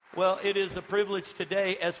Well, it is a privilege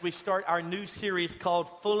today as we start our new series called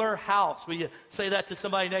Fuller House. Will you say that to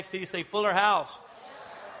somebody next to you? Say, Fuller House.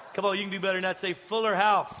 Come on, you can do better than that. Say, Fuller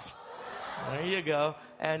House. There you go.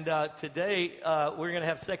 And today, we're going to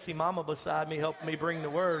have Sexy Mama beside me helping me bring the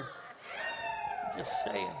word. Just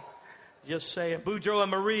saying. Boudreaux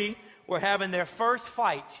and Marie were having their first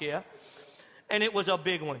fight, yeah? And it was a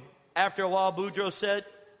big one. After a while, Boudreaux said,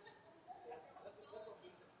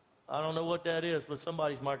 I don't know what that is, but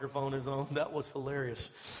somebody's microphone is on. That was hilarious.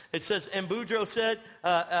 It says, and Boudreaux said,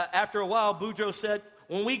 after a while, Boudreaux said,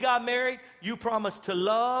 when we got married, you promised to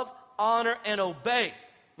love, honor, and obey.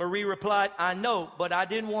 Marie replied, I know, but I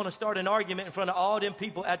didn't want to start an argument in front of all them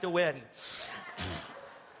people at the wedding.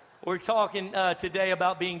 We're talking today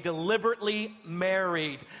about being deliberately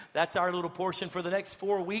married. That's our little portion for the next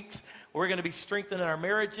 4 weeks. We're going to be strengthening our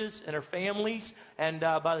marriages and our families. And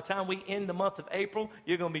by the time we end the month of April,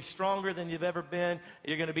 you're going to be stronger than you've ever been.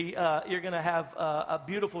 You're going to have a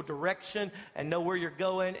beautiful direction and know where you're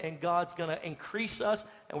going. And God's going to increase us.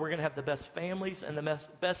 And we're going to have the best families and the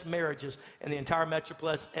best marriages in the entire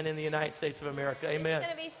Metroplex and in the United States of America. Amen. It's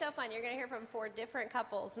going to be so fun. You're going to hear from 4 different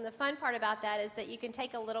couples. And the fun part about that is that you can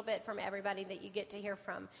take a little bit from everybody that you get to hear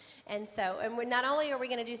from. And not only are we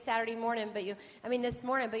going to do Saturday morning, this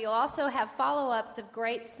morning, but you'll also have follow-ups of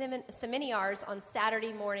great seminars on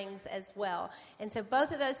Saturday mornings as well. And so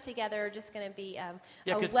both of those together are just going to be a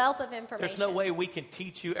wealth of information. There's no way we can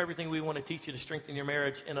teach you everything we want to teach you to strengthen your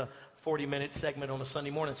marriage in a 40-minute segment on a Sunday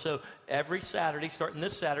morning. So every Saturday, starting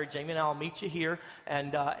this Saturday, Jamie and I will meet you here,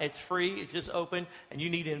 and it's free. It's just open, and you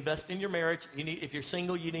need to invest in your marriage. If you're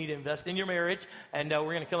single, you need to invest in your marriage, and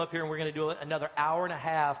we're going to come up here and we're going to do another hour and a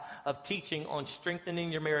half of teaching on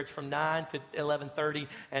strengthening your marriage from 9 to 11:30,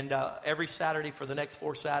 and every Saturday for the next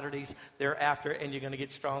 4 Saturdays thereafter, and you're going to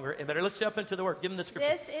get stronger and better. Let's jump into the Word. Give them the scripture.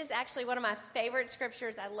 This is actually one of my favorite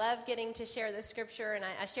scriptures. I love getting to share this scripture, and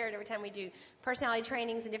I share it every time we do personality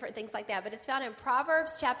trainings and different things like that. But it's found in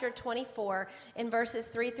Proverbs chapter 24 in verses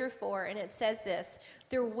 3 through 4, and it says this: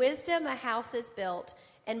 through wisdom a house is built,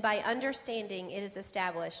 and by understanding it is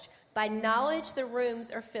established. By knowledge the rooms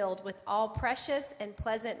are filled with all precious and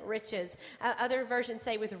pleasant riches. Other versions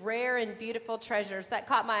say with rare and beautiful treasures. That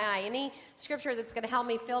caught my eye. Any scripture that's going to help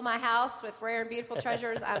me fill my house with rare and beautiful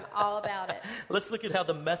treasures, I'm all about it. Let's look at how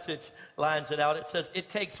the Message lines it out. It says, it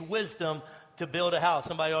takes wisdom to build a house.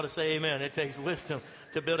 Somebody ought to say amen. It takes wisdom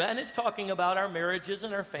to build it. And it's talking about our marriages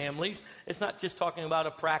and our families. It's not just talking about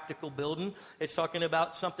a practical building. It's talking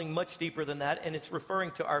about something much deeper than that. And it's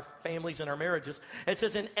referring to our families and our marriages. It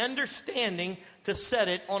says an understanding to set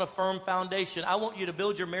it on a firm foundation. I want you to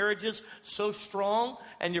build your marriages so strong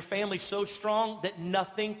and your family so strong that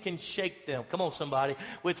nothing can shake them. Come on, somebody.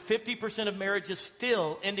 With 50% of marriages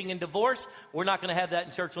still ending in divorce, we're not going to have that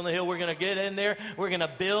in Church on the Hill. We're going to get in there. We're going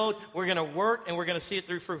to build. We're going to work. And we're going to see it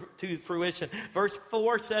through to fruition. Verse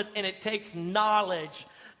 4 says, and it takes knowledge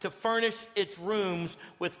to furnish its rooms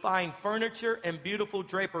with fine furniture and beautiful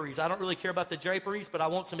draperies. I don't really care about the draperies, but I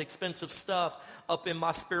want some expensive stuff up in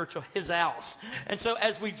my spiritual his house. And so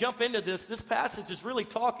as we jump into this passage is really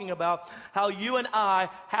talking about how you and I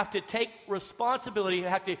have to take responsibility,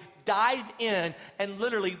 have to dive in and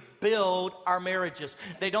literally build our marriages.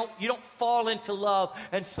 You don't fall into love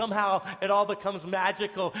and somehow it all becomes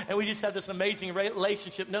magical and we just have this amazing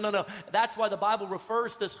relationship. No. That's why the Bible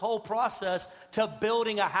refers this whole process to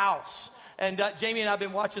building a house. And Jamie and I have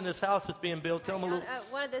been watching this house that's being built. Tell them a little.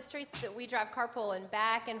 One of the streets that we drive carpool and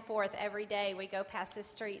back and forth every day, we go past this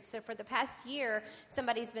street. So for the past year,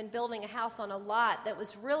 somebody's been building a house on a lot that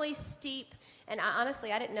was really steep. And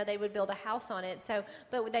honestly, I didn't know they would build a house on it.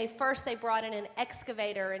 But they brought in an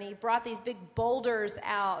excavator, and he brought these big boulders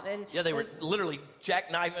out. And yeah, they were literally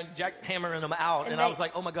jackhammering them out. And I was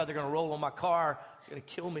like, oh my God, they're going to roll on my car. Going to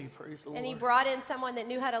kill me, praise the Lord. And he brought in someone that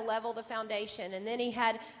knew how to level the foundation. And then he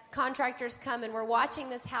had contractors come, and we're watching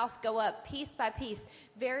this house go up piece by piece,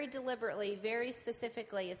 very deliberately, very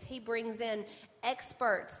specifically, as he brings in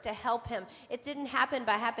experts to help him. It didn't happen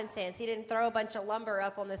by happenstance. He didn't throw a bunch of lumber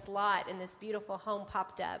up on this lot and this beautiful home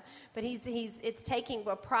popped up. But it's taking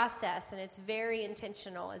a process, and it's very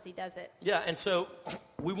intentional as he does it. Yeah, and so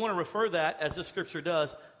we want to refer that, as the scripture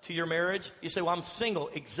does, to your marriage. You say, well, I'm single.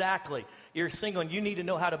 Exactly. You're single, and you need to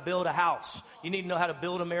know how to build a house. You need to know how to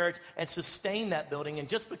build a marriage and sustain that building. And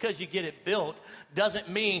just because you get it built doesn't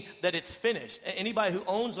mean that it's finished. Anybody who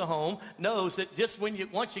owns a home knows that just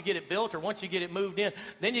once you get it built or once you get it moved in,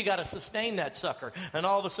 then you got to sustain that sucker. And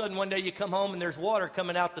all of a sudden, one day you come home and there's water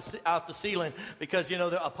coming out the ceiling because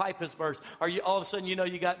a pipe has burst. Or all of a sudden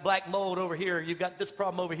you got black mold over here. You've got this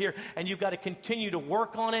problem over here, and you've got to continue to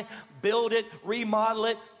work on it, build it, remodel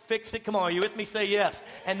it, fix it. Come on, are you with me? Say yes.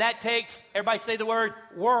 And that takes, everybody say the word,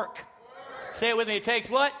 work. Say it with me. It takes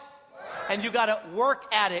what? And you got to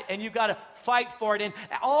work at it, and you got to fight for it. And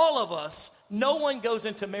all of us, no one goes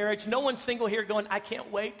into marriage. No one's single here going, I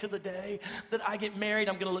can't wait till the day that I get married.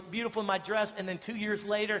 I'm going to look beautiful in my dress, and then 2 years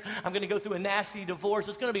later, I'm going to go through a nasty divorce.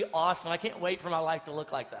 It's going to be awesome. I can't wait for my life to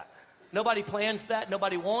look like that. Nobody plans that.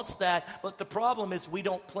 Nobody wants that. But the problem is we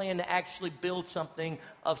don't plan to actually build something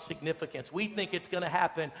of significance. We think it's going to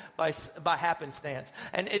happen by happenstance.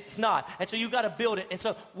 And it's not. And so you've got to build it. And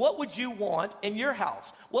so what would you want in your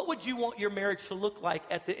house? What would you want your marriage to look like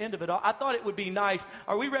at the end of it all? I thought it would be nice.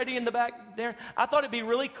 Are we ready in the back there? I thought it'd be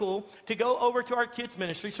really cool to go over to our kids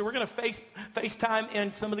ministry. So we're going to FaceTime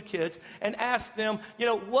in some of the kids and ask them,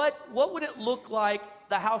 what would it look like,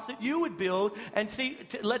 the house that you would build, and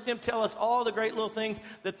let them tell us all the great little things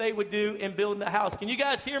that they would do in building the house. Can you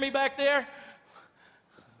guys hear me back there?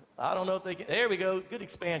 I don't know if they can. There we go. Good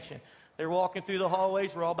expansion. They're walking through the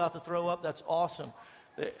hallways. We're all about to throw up. That's awesome.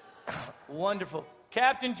 Wonderful.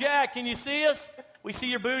 Captain Jack, can you see us? We see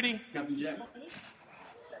your booty. Captain Jack.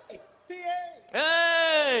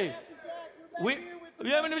 Hey! We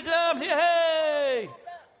having a job? Hey!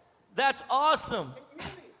 That's awesome.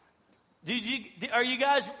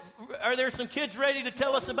 Are there some kids ready to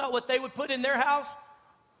tell us about what they would put in their house?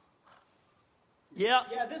 Yeah.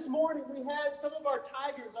 Yeah, this morning we had some of our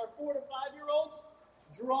tigers, our 4 to 5-year-olds,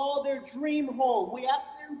 draw their dream home. We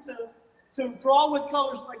asked them to draw with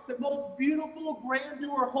colors like the most beautiful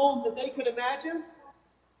grandeur home that they could imagine,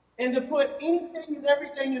 and to put anything and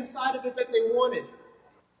everything inside of it that they wanted.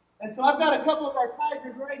 And so I've got a couple of our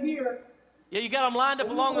tigers right here. Yeah, you got them lined up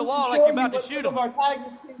along the wall like you're about to shoot them. Some of our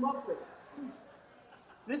tigers came up with.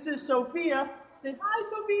 This is Sophia. Say hi,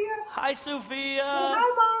 Sophia. Hi, Sophia. Say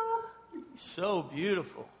hi, Mom. So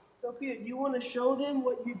beautiful. Sophia, you want to show them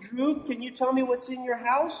what you drew? Can you tell me what's in your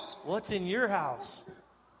house? What's in your house?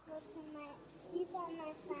 These are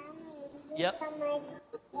my family. Yep.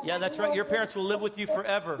 Yeah, that's right. Your parents will live with you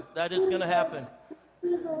forever. That is going to happen.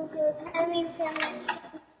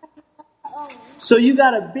 So you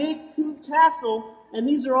got a big pink castle, and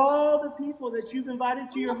these are all the people that you've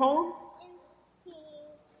invited to your home?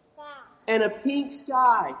 And a pink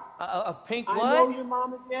sky. A pink what? I know your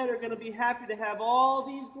mom and dad are going to be happy to have all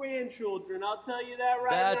these grandchildren. I'll tell you that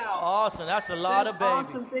right now. That's awesome. That's a lot of babies.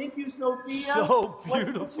 Awesome. Thank you, Sophia. So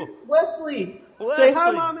beautiful. Wesley. Say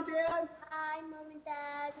hi, Mom and Dad. Hi, Mom and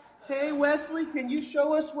Dad. Hey, Wesley, can you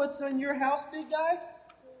show us what's in your house, big guy?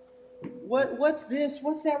 What's this?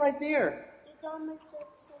 What's that right there?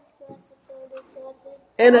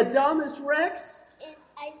 An Adamus Rex?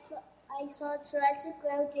 I saw Jurassic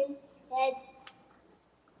World and had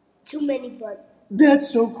too many bugs.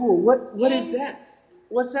 That's so cool. What is that?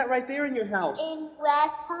 What's that right there in your house? And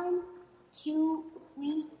last time, 2,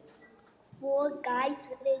 3, 4 guys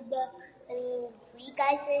were in the 3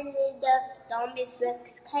 guys were in the Adamus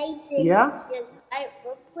Rex cage. And yeah. There's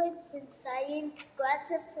footprints and science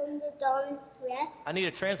scratches from the Adamus Rex. I need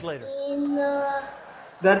a translator. And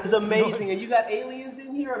that is amazing. And you got aliens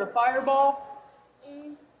in here and a fireball?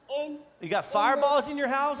 And you got fireballs in your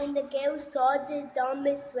house? When the girls saw the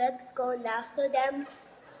Adamus Rex going after them,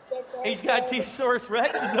 he's got T-Saurus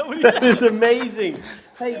Rex? Is that what he That is amazing.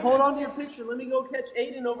 Hey, hold on to your picture. Let me go catch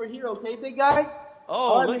Aiden over here, okay, big guy?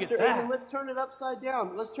 Oh, right, look Mr. at that. Aiden, let's turn it upside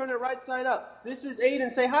down. Let's turn it right side up. This is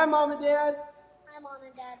Aiden. Say hi, Mom and Dad. Hi, Mom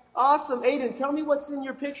and Dad. Awesome. Aiden, tell me what's in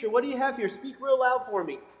your picture. What do you have here? Speak real loud for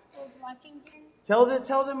me. George Washington. Tell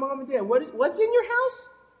them, Mom and Dad. What's in your house?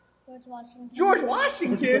 George Washington. George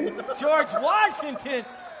Washington? George Washington?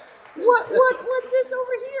 What's this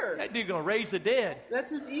over here? That dude gonna raise the dead.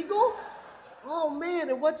 That's his eagle? Oh, man.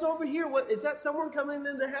 And what's over here? Is that someone coming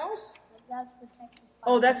in the house? That's the Texas flag.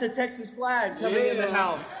 Oh, that's the Texas flag coming in the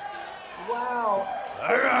house. Wow. You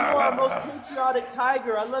are our most patriotic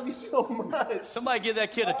tiger. I love you so much. Somebody give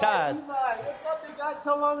that kid a All tithe. right, Levi, what's up, big guy?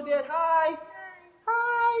 Tell Mom and Dad hi.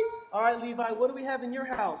 Hi. All right, Levi, what do we have in your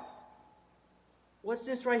house? What's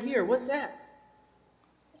this right here? What's that?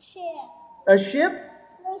 A ship. A ship?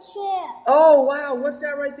 A ship. Oh, wow. What's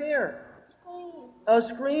that right there? Scream. A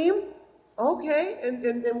scream? Okay.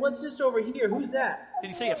 And what's this over here? Who's that? Did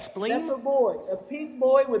he say a spleen? That's a boy. A pink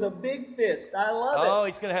boy with a big fist. I love it. Oh,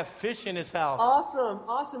 he's going to have fish in his house.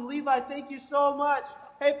 Awesome. Levi, thank you so much.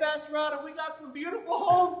 Hey, Pastor Adam, we got some beautiful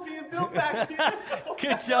homes being built back here.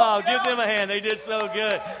 Good job. Give them a hand. They did so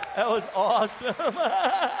good. That was awesome.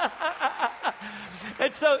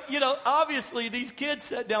 And so, obviously these kids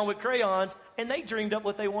sat down with crayons and they dreamed up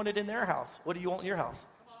what they wanted in their house. What do you want in your house?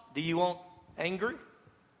 Do you want angry?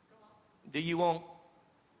 Do you want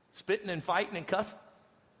spitting and fighting and cussing?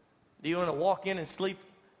 Do you want to walk in and sleep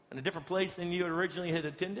in a different place than you originally had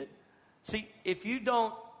intended. See, if you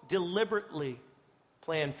don't deliberately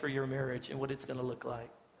plan for your marriage and what it's going to look like,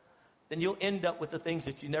 then you'll end up with the things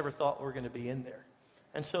that you never thought were going to be in there.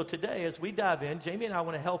 And so today, as we dive in, Jamie and I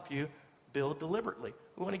want to help you build deliberately.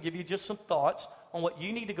 We want to give you just some thoughts on what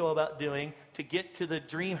you need to go about doing to get to the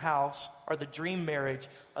dream house or the dream marriage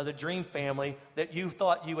or the dream family that you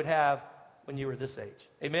thought you would have when you were this age.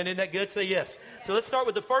 Amen? Isn't that good? Say yes. So let's start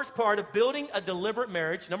with the first part of building a deliberate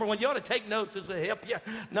marriage. Number one, you ought to take notes. This will help you.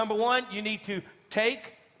 Number one, you need to take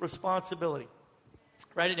responsibility.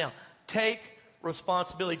 Write it down. Take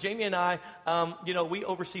responsibility. Jamie and I, we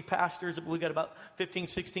oversee pastors. We got about 15,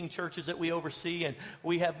 16 churches that we oversee, and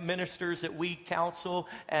we have ministers that we counsel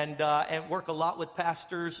and work a lot with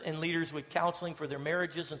pastors and leaders with counseling for their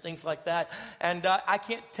marriages and things like that. And I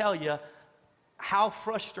can't tell you how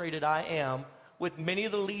frustrated I am with many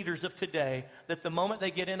of the leaders of today that the moment they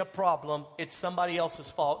get in a problem, it's somebody else's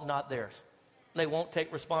fault, not theirs. They won't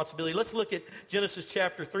take responsibility. Let's look at Genesis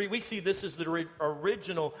chapter 3. We see this is the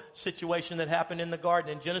original situation that happened in the garden.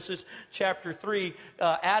 In Genesis chapter 3,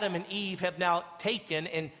 Adam and Eve have now taken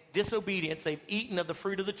in disobedience. They've eaten of the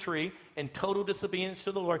fruit of the tree in total disobedience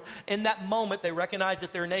to the Lord. In that moment, they recognize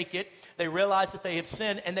that they're naked. They realize that they have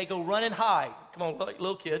sinned, and they go run and hide. Come on,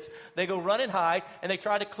 little kids. They go run and hide, and they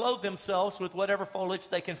try to clothe themselves with whatever foliage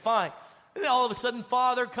they can find. And then all of a sudden,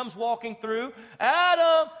 Father comes walking through.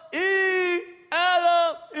 Adam, Eve.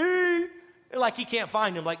 Like he can't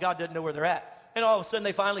find them, like God doesn't know where they're at. And all of a sudden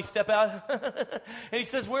they finally step out. And he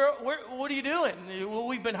says, what are you doing? Well,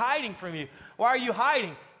 we've been hiding from you. Why are you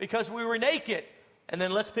hiding? Because we were naked. And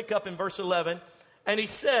then let's pick up in verse 11. And he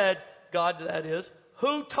said, God that is,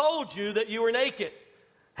 who told you that you were naked?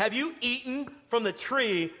 Have you eaten from the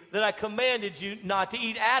tree that I commanded you not to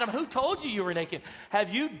eat? Adam, who told you were naked?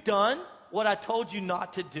 Have you done what I told you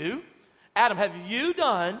not to do? Adam, have you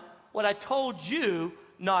done what I told you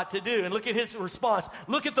not to do? And look at his response.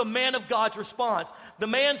 Look at the man of God's response. The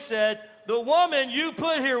man said, the woman you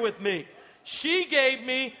put here with me, she gave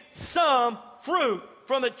me some fruit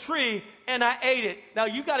from a tree and I ate it. Now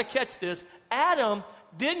you got to catch this. Adam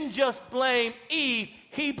didn't just blame Eve,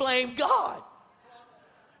 he blamed God.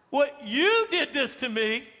 What you did this to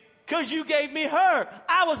me because you gave me her.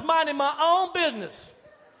 I was minding my own business.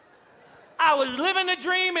 I was living the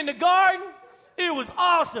dream in the garden. It was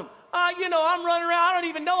awesome. I'm running around. I don't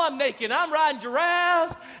even know I'm naked. I'm riding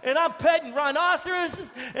giraffes, and I'm petting rhinoceroses,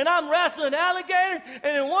 and I'm wrestling alligators. And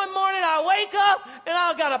then one morning I wake up, and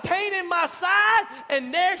I've got a pain in my side,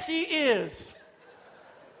 and there she is.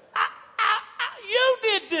 You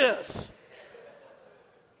did this.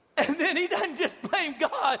 And then he doesn't just blame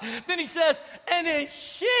God. Then he says, and then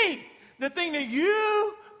she, the thing that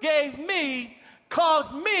you gave me,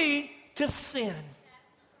 caused me to sin.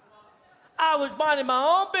 I was minding my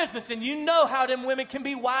own business, and you know how them women can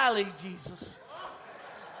be wily, Jesus.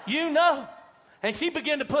 You know. And she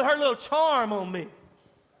began to put her little charm on me.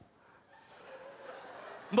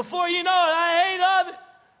 Before you know it, I ate of it.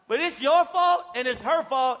 But it's your fault, and it's her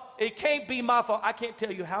fault. It can't be my fault. I can't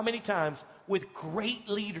tell you how many times with great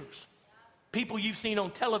leaders, people you've seen on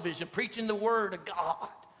television preaching the word of God,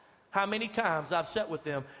 how many times I've sat with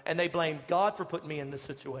them, and they blamed God for putting me in this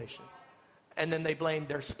situation. And then they blamed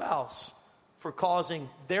their spouse for causing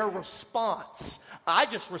their response. I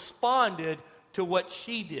just responded to what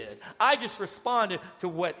she did. I just responded to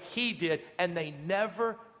what he did, and they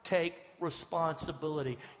never take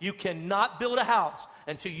responsibility. You cannot build a house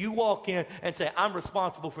until you walk in and say, I'm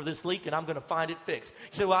responsible for this leak and I'm going to find it fixed.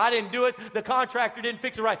 You say, well, I didn't do it. The contractor didn't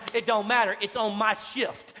fix it right. It don't matter. It's on my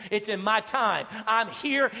shift. It's in my time. I'm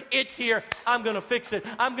here. It's here. I'm going to fix it.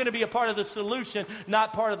 I'm going to be a part of the solution,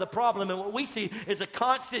 not part of the problem. And what we see is a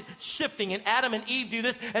constant shifting. And Adam and Eve do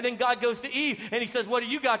this. And then God goes to Eve and he says, what do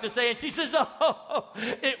you got to say? And she says, oh,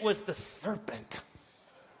 it was the serpent.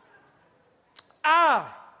 I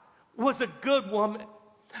was a good woman.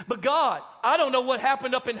 But God, I don't know what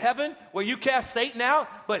happened up in heaven where you cast Satan out,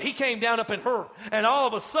 but he came down up in her. And all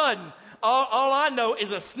of a sudden, all I know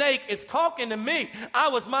is a snake is talking to me. I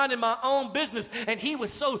was minding my own business, and he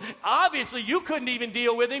was so, obviously you couldn't even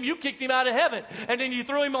deal with him. You kicked him out of heaven, and then you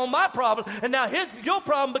threw him on my problem, and now your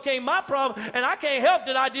problem became my problem, and I can't help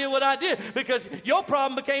that I did what I did because your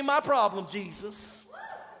problem became my problem, Jesus.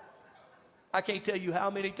 I can't tell you how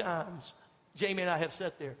many times Jamie and I have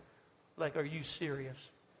sat there like, are you serious?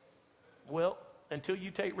 Well, until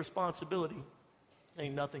you take responsibility,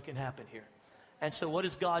 ain't nothing can happen here. And so what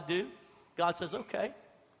does God do? God says, okay,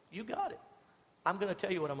 you got it. I'm going to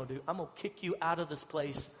tell you what I'm going to do. I'm going to kick you out of this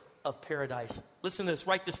place of paradise. Listen to this.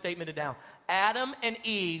 Write this statement down. Adam and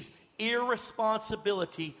Eve's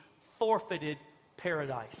irresponsibility forfeited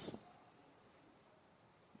paradise.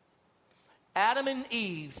 Adam and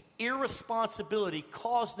Eve's irresponsibility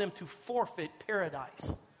caused them to forfeit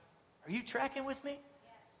paradise. Are you tracking with me?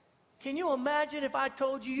 Can you imagine if I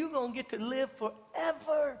told you you're going to get to live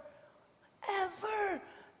forever, ever,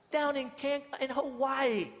 down in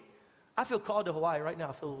Hawaii? I feel called to Hawaii right now.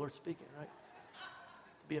 I feel the Lord speaking, right?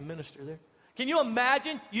 To be a minister there. Can you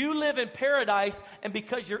imagine you live in paradise, and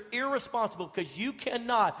because you're irresponsible, because you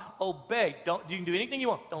cannot obey, you can do anything you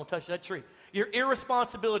want, don't touch that tree. Your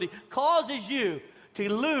irresponsibility causes you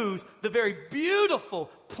to lose the very beautiful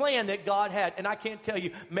plan that God had. And I can't tell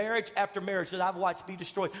you, marriage after marriage that I've watched be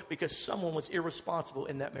destroyed because someone was irresponsible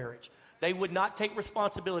in that marriage. They would not take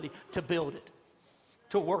responsibility to build it,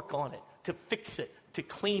 to work on it, to fix it, to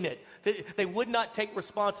clean it. They would not take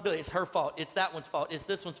responsibility. It's her fault. It's that one's fault. It's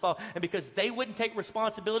this one's fault. And because they wouldn't take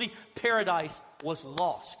responsibility, paradise was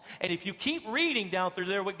lost. And if you keep reading down through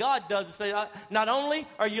there, what God does is say, not only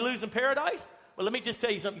are you losing paradise, but let me just tell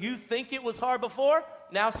you something. You think it was hard before?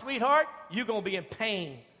 Now, sweetheart, you're going to be in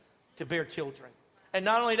pain to bear children. And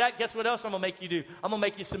not only that, guess what else I'm going to make you do? I'm going to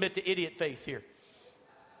make you submit to idiot face here.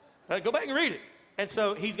 Go back and read it. And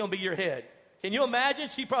so he's going to be your head. Can you imagine?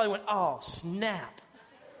 She probably went, oh, snap.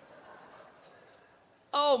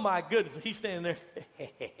 Oh, my goodness. He's standing there.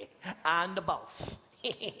 I'm the boss.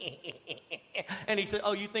 And he said,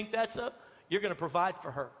 oh, you think that's up? You're going to provide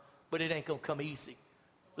for her, but it ain't going to come easy.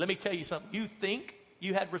 Let me tell you something. You think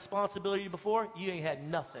you had responsibility before? You ain't had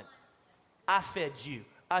nothing. I fed you.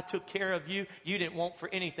 I took care of you. You didn't want for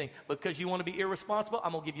anything. Because you want to be irresponsible,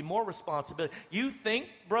 I'm going to give you more responsibility. You think,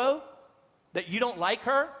 bro, that you don't like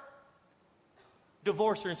her?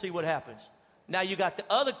 Divorce her and see what happens. Now you got the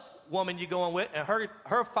other woman you're going with, and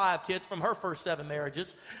her 5 kids from her first 7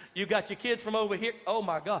 marriages. You got your kids from over here. Oh,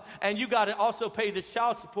 my God. And you got to also pay this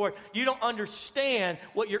child support. You don't understand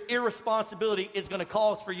what your irresponsibility is going to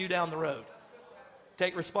cause for you down the road.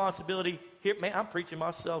 Take responsibility. Here, man, I'm preaching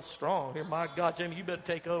myself strong here. My God, Jamie, you better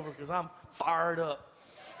take over because I'm fired up.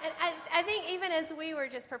 And I think even as we were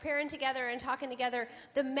just preparing together and talking together,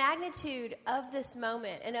 the magnitude of this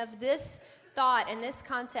moment and of this thought and this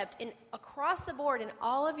concept across the board in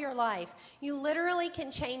all of your life, you literally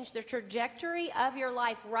can change the trajectory of your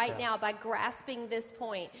life right now by grasping this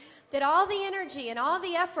point. That all the energy and all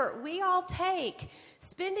the effort we all take,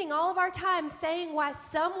 spending all of our time saying why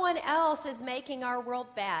someone else is making our world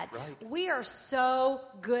bad. Right. We are so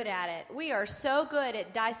good at it. We are so good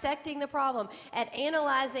at dissecting the problem, at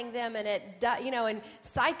analyzing them, and and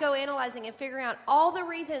psychoanalyzing and figuring out all the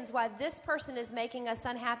reasons why this person is making us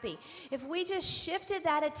unhappy. If we just shifted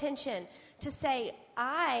that attention to say,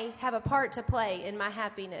 I have a part to play in my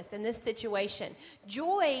happiness in this situation.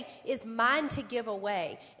 Joy is mine to give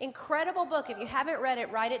away. Incredible book. If you haven't read it,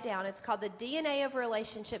 write it down. It's called The DNA of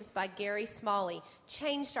Relationships by Gary Smalley.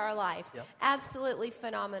 Changed our life. Yep. Absolutely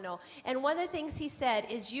phenomenal. And one of the things he said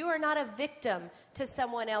is you are not a victim to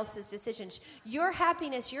someone else's decisions. Your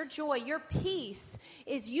happiness, your joy, your peace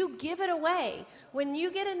is you give it away. When you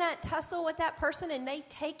get in that tussle with that person and they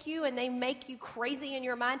take you and they make you crazy in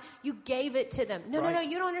your mind, you gave it to them. No,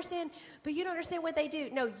 you don't understand, but you don't understand what they do.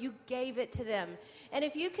 No, you gave it to them. And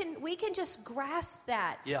if we can just grasp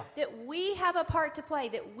that, that we have a part to play,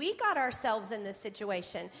 that we got ourselves in this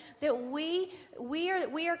situation, that we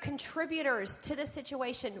are contributors to the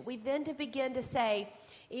situation. We then to begin to say,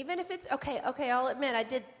 even if it's okay, I'll admit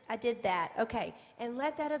I did that. Okay, and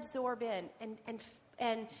let that absorb in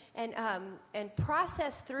and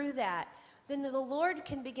process through that. Then the Lord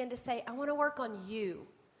can begin to say, I want to work on you.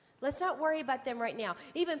 Let's not worry about them right now.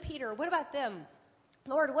 Even Peter, what about them?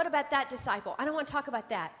 Lord, what about that disciple? I don't want to talk about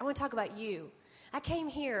that. I want to talk about you. I came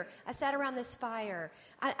here. I sat around this fire.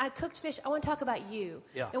 I cooked fish. I want to talk about you.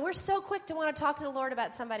 Yeah. And we're so quick to want to talk to the Lord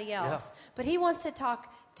about somebody else. Yeah. But he wants to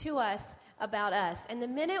talk to us about us. And the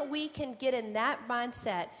minute we can get in that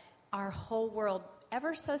mindset, our whole world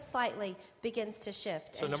ever so slightly begins to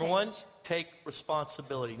shift. So number one, take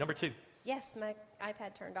responsibility. Number two. Yes, my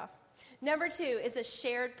iPad turned off. Number two is a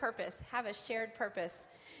shared purpose. Have a shared purpose.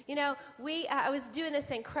 You know, I was doing this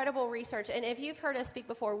incredible research, and if you've heard us speak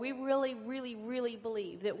before, we really, really, really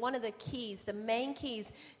believe that one of the keys, the main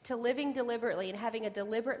keys to living deliberately and having a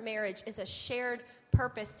deliberate marriage is a shared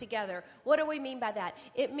purpose together. What do we mean by that?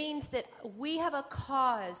 It means that we have a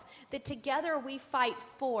cause that together we fight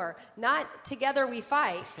for. Not together we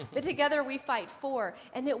fight, but together we fight for,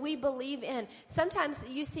 and that we believe in. Sometimes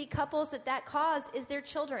you see couples that cause is their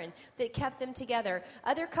children that kept them together.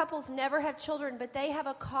 Other couples never have children, but they have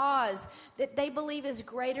a cause that they believe is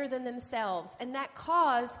greater than themselves, and that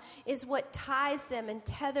cause is what ties them and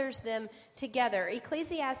tethers them together.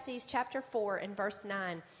 Ecclesiastes chapter 4 and verse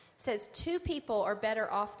 9 says, 2 people are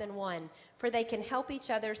better off than one, for they can help each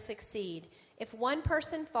other succeed. If one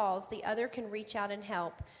person falls, the other can reach out and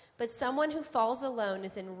help. But someone who falls alone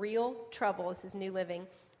is in real trouble. This is New Living.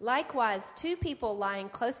 Likewise, 2 people lying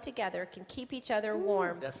close together can keep each other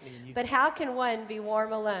warm. But how can one be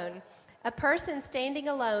warm alone? A person standing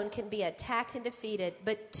alone can be attacked and defeated,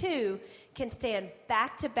 but 2 can stand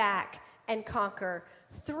back to back and conquer.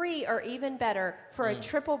 3 are even better, for a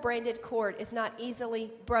triple-branded cord is not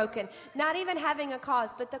easily broken. Not even having a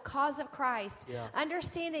cause, but the cause of Christ. Yeah.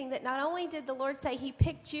 Understanding that not only did the Lord say he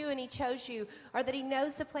picked you and he chose you, or that he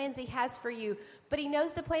knows the plans he has for you, but he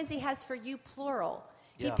knows the plans he has for you, plural.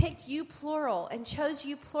 He picked you plural and chose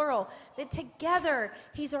you plural. That together,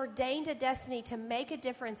 he's ordained a destiny to make a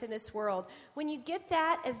difference in this world. When you get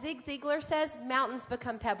that, as Zig Ziglar says, mountains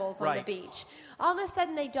become pebbles on the beach. All of a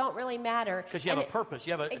sudden, they don't really matter. Because you have a purpose.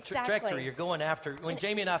 You have a trajectory you're going after. When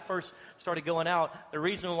Jamie and I first started going out, the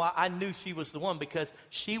reason why I knew she was the one, because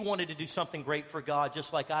she wanted to do something great for God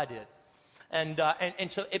just like I did.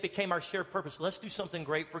 And so it became our shared purpose. Let's do something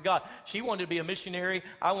great for God. She wanted to be a missionary.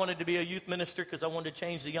 I wanted to be a youth minister because I wanted to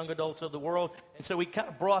change the young adults of the world. And so we kind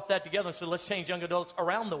of brought that together and said, let's change young adults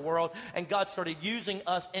around the world. And God started using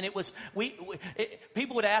us. And it was,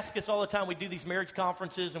 people would ask us all the time. We do these marriage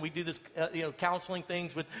conferences and we do this, counseling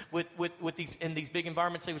things with these, in these big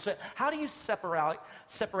environments. They would say, how do you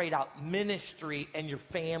separate out ministry and your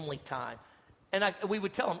family time? And we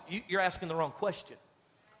would tell them, you're asking the wrong question.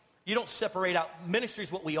 You don't separate out. Ministry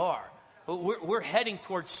is what we are. We're heading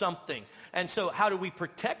towards something. And so how do we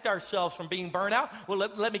protect ourselves from being burned out? Well,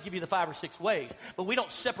 let me give you the 5 or 6 ways. But we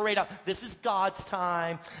don't separate out, this is God's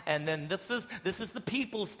time, and then this is the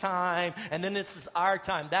people's time, and then this is our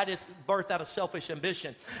time. That is birthed out of selfish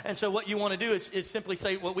ambition. And so what you want to do is simply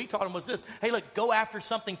say, what we taught them was this: hey, look, go after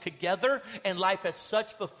something together, and life has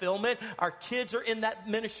such fulfillment. Our kids are in that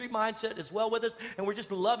ministry mindset as well with us, and we're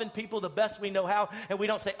just loving people the best we know how, and we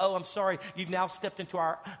don't say, oh, I'm sorry, you've now stepped into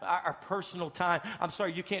our personal time. I'm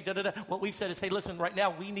sorry, you can't da-da-da. What we've said is, hey, listen, right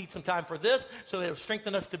now we need some time for this, so it'll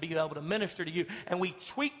strengthen us to be able to minister to you. And we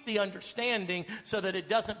tweak the understanding so that it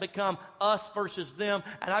doesn't become us versus them.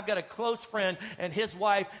 And I've got a close friend, and his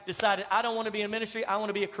wife decided, I don't want to be in ministry, I want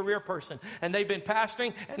to be a career person. And they've been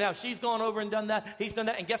pastoring, and now she's gone over and done that, he's done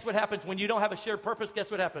that. And guess what happens? When you don't have a shared purpose,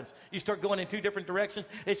 guess what happens? You start going in 2 different directions.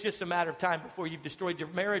 It's just a matter of time before you've destroyed your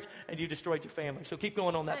marriage and you destroyed your family. So keep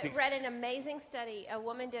going on that piece. I read an amazing study. A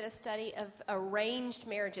woman did a study of arranged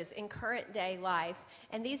marriages in current day life.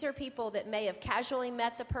 And these are people that may have casually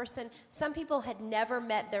met the person. Some people had never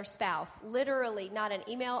met their spouse. Literally, not an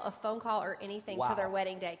email, a phone call, or anything to their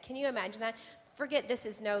wedding day. Can you imagine that? Forget this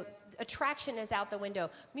is no... Attraction is out the window.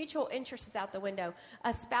 Mutual interest is out the window.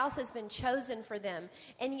 A spouse has been chosen for them.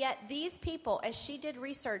 And yet these people, as she did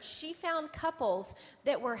research, she found couples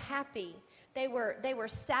that were happy. They were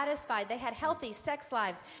satisfied. They had healthy sex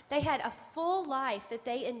lives. They had a full life that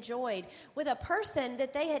they enjoyed with a person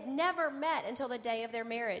that they had never met until the day of their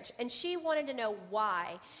marriage. And she wanted to know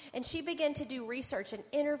why. And she began to do research and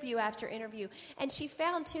interview after interview. And she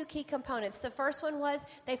found 2 key components. The first one was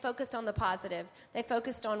they focused on the positive. They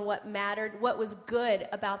focused on what mattered, what was good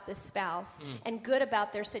about this spouse and good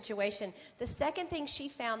about their situation. The second thing she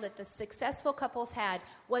found that the successful couples had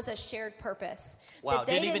was a shared purpose. Wow,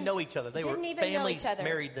 didn't even know each other. They were even know each other.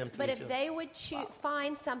 Married them to but each if other. they would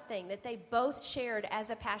find something that they both shared as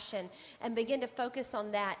a passion and begin to focus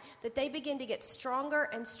on that they begin to get stronger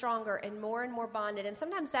and stronger and more bonded. And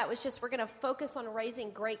sometimes that was just, we're going to focus on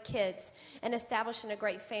raising great kids and establishing a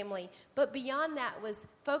great family. But beyond that was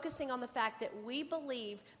focusing on the fact that we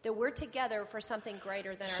believe that we're together for something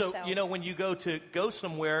greater than ourselves. So, when you go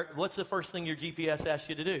somewhere, what's the first thing your GPS asks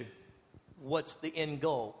you to do? What's the end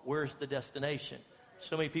goal? Where's the destination?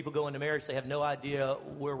 So many people go into marriage, they have no idea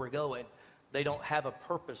where we're going. They don't have a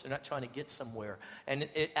purpose. They're not trying to get somewhere. And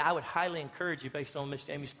I would highly encourage you, based on Miss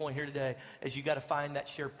Jamie's point here today, is you got to find that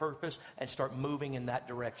shared purpose and start moving in that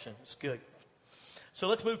direction. It's good. So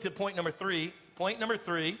let's move to point number 3. Point number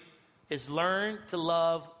 3 is learn to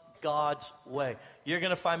love God's way. You're going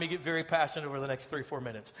to find me get very passionate over the next 3 or 4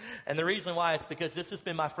 minutes. And the reason why is because this has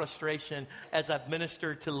been my frustration as I've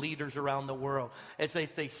ministered to leaders around the world. As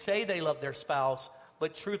they say they love their spouse,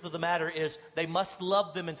 but truth of the matter is they must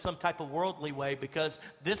love them in some type of worldly way, because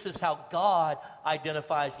this is how God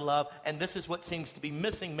identifies love. And this is what seems to be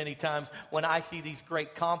missing many times when I see these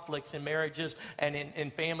great conflicts in marriages and in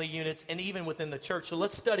family units and even within the church. So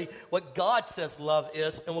let's study what God says love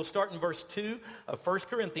is. And we'll start in verse 2 of 1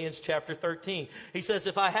 Corinthians chapter 13. He says,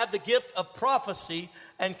 if I have the gift of prophecy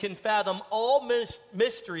and can fathom all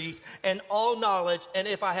mysteries and all knowledge, and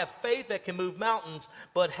if I have faith that can move mountains,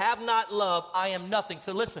 but have not love, I am nothing. nothing.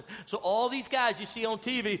 So listen, so all these guys you see on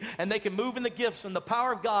TV, and they can move in the gifts and the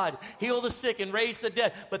power of God, heal the sick and raise the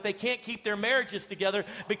dead, but they can't keep their marriages together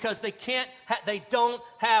because they don't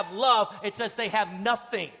have love. It says they have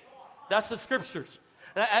nothing. That's the scriptures.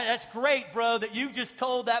 That's great, bro, that you just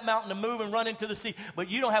told that mountain to move and run into the sea, but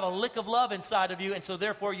you don't have a lick of love inside of you, and so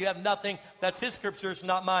therefore you have nothing. That's his scriptures,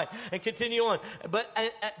 not mine. And continue on. But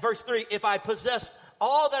at verse 3, if I possess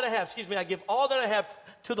all that I have, I give all that I have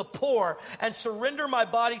to the poor and surrender my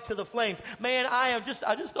body to the flames. Man, I just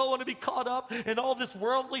don't want to be caught up in all this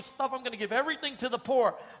worldly stuff. I'm going to give everything to the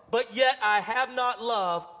poor. But yet I have not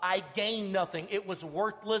love, I gain nothing. It was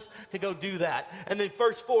worthless to go do that. And then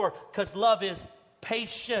verse 4, because love is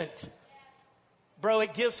patient. Bro,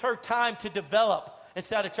 it gives her time to develop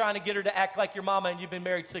instead of trying to get her to act like your mama and you've been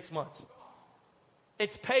married 6 months.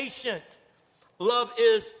 It's patient. Love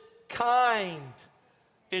is kind.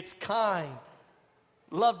 It's kind.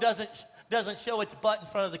 Love doesn't show its butt in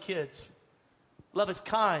front of the kids. Love is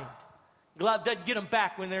kind. Love doesn't get them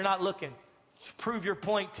back when they're not looking. Prove your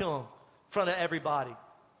point to them in front of everybody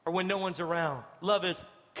or when no one's around. Love is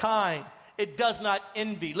kind. It does not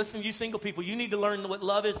envy. Listen, you single people, you need to learn what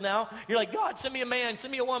love is now. You're like, God, send me a man,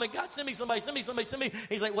 send me a woman. God, send me somebody, send me.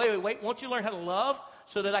 He's like, wait. Won't you learn how to love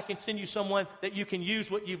so that I can send you someone that you can use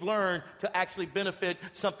what you've learned to actually benefit?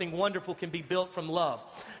 Something wonderful can be built from love.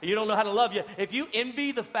 You don't know how to love yet. If you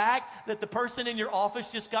envy the fact that the person in your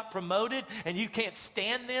office just got promoted and you can't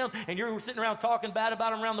stand them and you're sitting around talking bad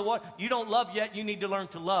about them around the world, you don't love yet. You need to learn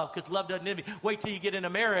to love because love doesn't envy. Wait till you get in a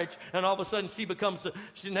marriage and all of a sudden she becomes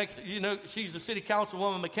she's the city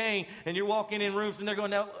councilwoman McCain, and you're walking in rooms and they're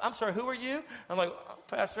going, now, I'm sorry, who are you? I'm like,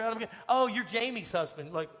 Pastor Adam McCain. Oh, you're Jamie's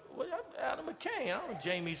husband. Like, well, I'm Adam McCain. I'm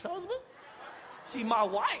Jamie's husband. She's my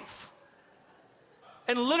wife.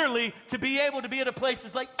 And literally, to be able to be at a place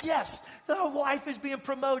is like, yes, the wife is being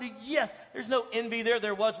promoted. Yes, there's no envy there.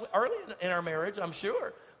 There was early in our marriage, I'm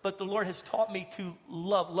sure. But the Lord has taught me to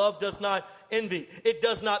love. Love does not envy. It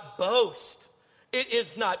does not boast. It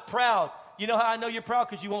is not proud. You know how I know you're proud?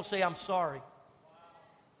 Because you won't say, I'm sorry.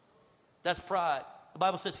 That's pride. The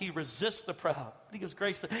Bible says he resists the proud. He gives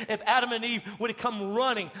grace. If Adam and Eve would have come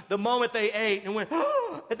running the moment they ate and went,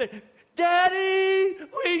 oh, and they, Daddy,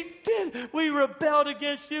 we rebelled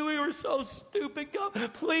against you. We were so stupid.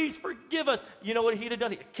 God, please forgive us. You know what he'd have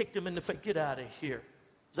done? He'd kicked him in the face. Get out of here.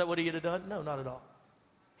 Is that what he'd have done? No, not at all.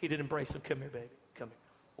 He'd embrace him. Come here, baby. Come here.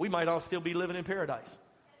 We might all still be living in paradise.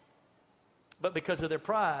 But because of their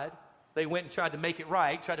pride, they went and tried to make it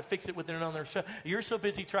right, tried to fix it within another show. You're so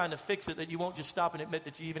busy trying to fix it that you won't just stop and admit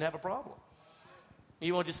that you even have a problem.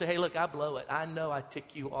 You won't just say, hey, look, I blow it. I know I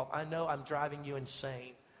tick you off. I know I'm driving you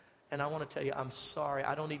insane. And I want to tell you, I'm sorry.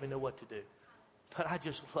 I don't even know what to do. But I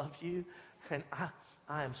just love you, and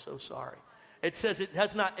I am so sorry. It says it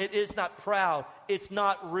is not proud. It's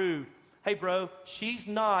not rude. Hey, bro, she's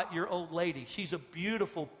not your old lady. She's a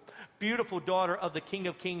beautiful, beautiful daughter of the King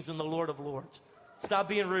of Kings and the Lord of Lords. Stop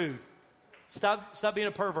being rude. Stop being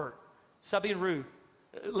a pervert. Stop being rude.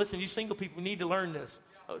 Listen, you single people need to learn this.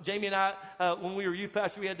 Jamie and I, when we were youth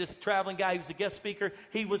pastor, we had this traveling guy who was a guest speaker.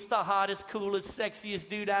 He was the hottest, coolest, sexiest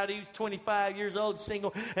dude out. He was 25 years old,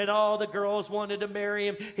 single, and all the girls wanted to marry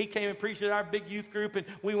him. He came and preached at our big youth group, and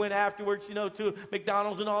we went afterwards, to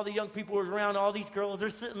McDonald's, and all the young people were around. All these girls are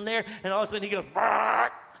sitting there, and all of a sudden he goes,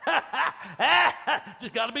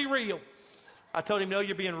 just got to be real. I told him, no,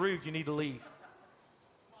 you're being rude. You need to leave.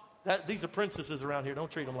 These are princesses around here.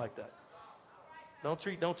 Don't treat them like that. Don't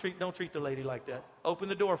treat the lady like that. Open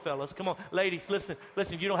the door, fellas. Come on. Ladies, listen.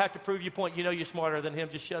 You don't have to prove your point. You know you're smarter than him.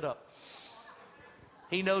 Just shut up.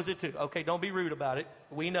 He knows it too. Okay, don't be rude about it.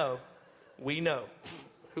 We know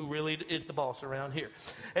who really is the boss around here.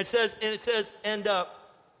 It says,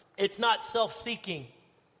 it's not self-seeking.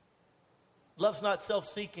 Love's not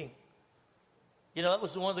self-seeking. That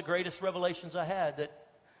was one of the greatest revelations I had,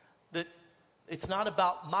 that it's not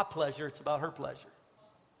about my pleasure, it's about her pleasure.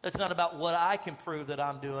 It's not about what I can prove that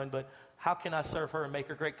I'm doing, but how can I serve her and make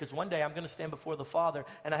her great? Because one day I'm going to stand before the Father,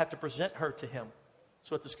 and I have to present her to him. That's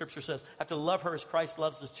what the scripture says. I have to love her as Christ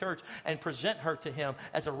loves his church and present her to him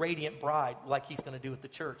as a radiant bride like he's going to do with the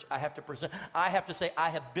church. I have to say, I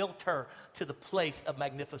have built her to the place of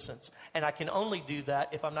magnificence. And I can only do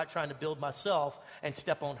that if I'm not trying to build myself and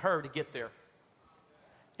step on her to get there.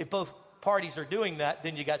 If both parties are doing that,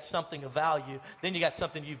 then you got something of value. Then you got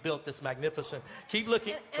something you've built that's magnificent. Keep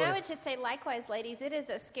looking. And I would just say, likewise, ladies, it is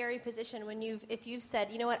a scary position when if you've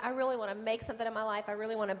said, you know what, I really want to make something of my life. I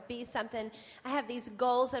really want to be something. I have these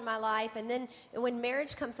goals in my life. And then when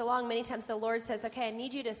marriage comes along, many times the Lord says, okay, I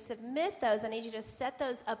need you to submit those. I need you to set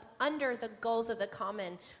those up under the goals of the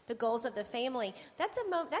common, the goals of the family. That's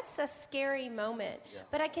a scary moment. Yeah.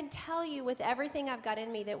 But I can tell you with everything I've got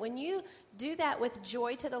in me that when you do that with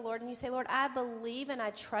joy to the Lord and you say, Lord, I believe and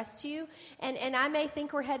I trust you, and I may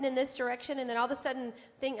think we're heading in this direction, and then all of a sudden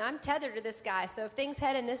think I'm tethered to this guy, so if things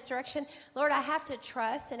head in this direction, Lord, I have to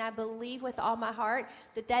trust and I believe with all my heart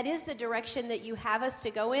that is the direction that you have us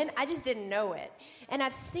to go in. I just didn't know it, and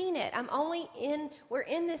I've seen it. We're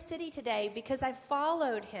in this city today because I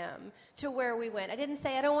followed him to where we went. I didn't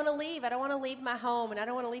say, I don't want to leave my home, and I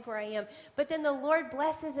don't want to leave where I am, but then the Lord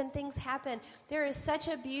blesses and things happen. There is such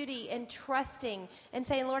a beauty in trusting and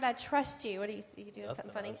saying, Lord, I trust you. What are you doing? Nothing.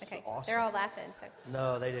 Something funny? Okay, awesome. They're all laughing. So.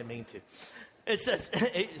 No, they didn't mean to. It says,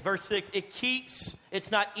 verse 6,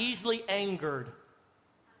 it's not easily angered.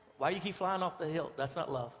 Why do you keep flying off the hill? That's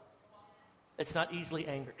not love. It's not easily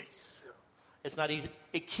angered. It's not easy.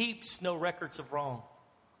 It keeps no records of wrong.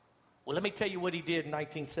 Well, let me tell you what he did in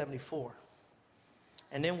 1974.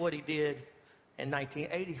 And then what he did in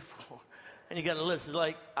 1984. And you got a list. It's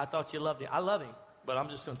like, I thought you loved him. I love him, but I'm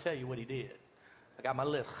just going to tell you what he did. I got my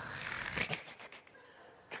list.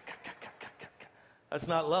 That's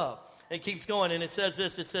not love. It keeps going, and it says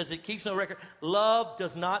this. It says it keeps no record. Love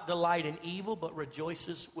does not delight in evil, but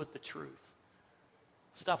rejoices with the truth.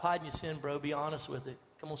 Stop hiding your sin, bro. Be honest with it.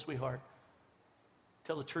 Come on, sweetheart.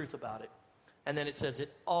 Tell the truth about it. And then it says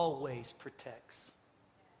it always protects.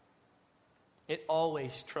 It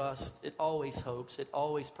always trusts. It always hopes. It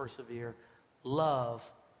always perseveres. Love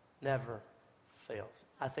never fails.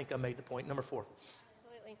 I think I made the point. Number 4.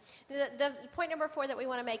 The point number 4 that we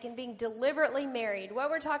want to make in being deliberately married, what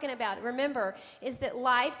we're talking about, remember, is that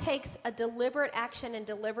life takes a deliberate action and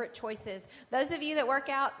deliberate choices. Those of you that work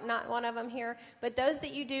out, not one of them here, but those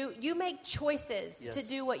that you do, you make choices to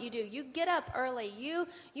do what you do. You get up early. You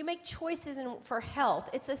make choices for health.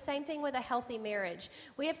 It's the same thing with a healthy marriage.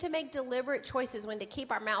 We have to make deliberate choices when to keep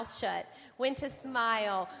our mouths shut, when to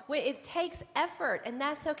smile. It takes effort, and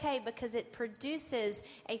that's okay because it produces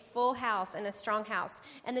a full house and a strong house.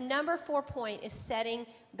 And the number 4 point is setting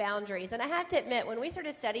boundaries. And I have to admit, when we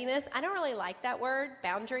started studying this, I don't really like that word,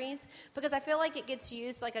 boundaries, because I feel like it gets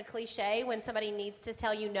used like a cliche when somebody needs to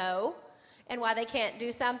tell you no and why they can't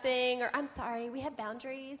do something, or I'm sorry, we have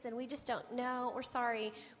boundaries and we just don't know, we're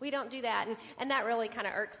sorry, we don't do that. And that really kind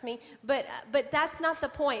of irks me. But that's not the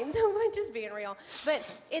point. I'm just being real. But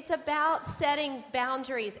it's about setting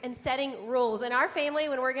boundaries and setting rules. In our family,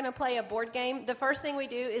 when we're going to play a board game, the first thing we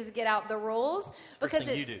do is get out the rules. Because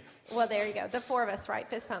it's, you do. Well, there you go. The 4 of us, right?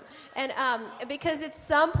 Fist pump. And because at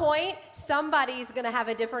some point, somebody's going to have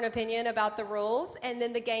a different opinion about the rules, and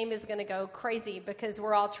then the game is going to go crazy because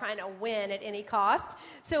we're all trying to win at any cost.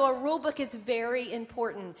 So a rule book is very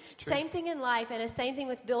important. Same thing in life, and the same thing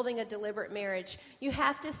with building a deliberate marriage. You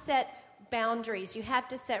have to set boundaries. You have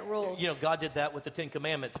to set rules. You know, God did that with the 10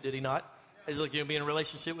 Commandments, did he not? He's like, you're going to be in a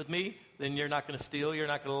relationship with me, then you're not going to steal, you're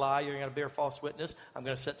not going to lie, you're not going to bear false witness. I'm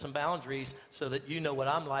going to set some boundaries so that you know what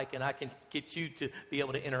I'm like, and I can get you to be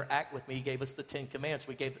able to interact with me. He gave us the 10 Commandments.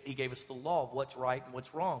 He gave us the law of what's right and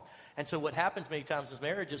what's wrong. And so what happens many times as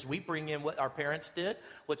marriages, we bring in what our parents did,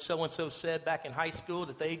 what so-and-so said back in high school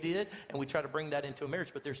that they did, and we try to bring that into a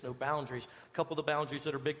marriage, but there's no boundaries. A couple of the boundaries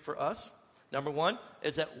that are big for us, number 1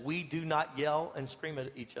 is that we do not yell and scream at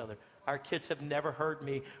each other. Our kids have never heard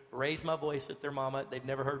me raise my voice at their mama. They've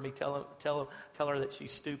never heard me tell her that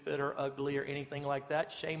she's stupid or ugly or anything like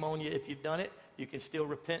that. Shame on you if you've done it. You can still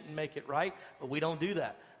repent and make it right, but we don't do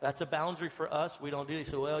that. That's a boundary for us. We don't do it.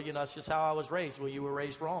 So, well, you know, it's just how I was raised. Well, you were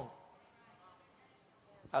raised wrong.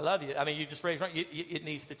 I love you. I mean, you just raised wrong. It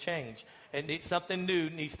needs to change. Something new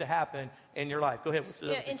needs to happen in your life. Go ahead.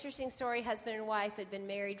 Interesting story. Husband and wife had been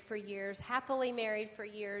married for years, happily married for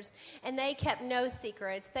years, and they kept no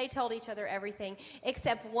secrets. They told each other everything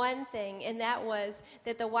except one thing, and that was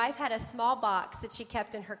that the wife had a small box that she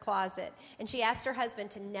kept in her closet, and she asked her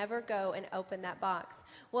husband to never go and open that box.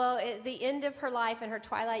 Well, at the end of her life, in her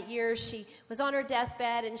twilight years, she was on her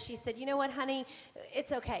deathbed, and she said, you know what, honey,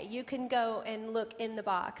 it's okay. You can go and look in the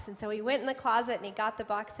box. And so he went in the closet, and he got the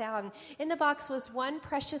box out, and in the box was one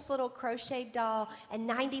precious little crocheted doll and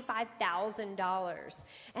 $95,000.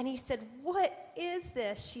 And he said, what is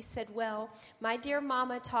this? She said, well, my dear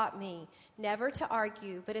mama taught me never to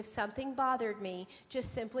argue, but if something bothered me,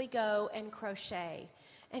 just simply go and crochet.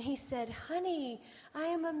 And he said, honey, I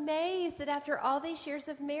am amazed that after all these years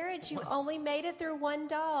of marriage, you only made it through one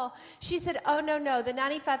doll. She said, oh, no, the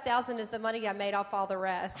 $95,000 is the money I made off all the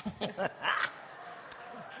rest.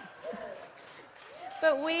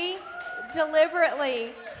 But we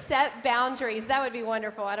deliberately set boundaries. That would be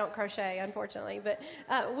wonderful. I don't crochet, unfortunately. But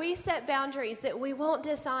we set boundaries that we won't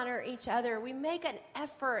dishonor each other. We make an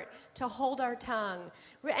effort to hold our tongue.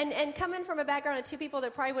 And coming from a background of two people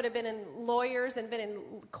that probably would have been in lawyers and been in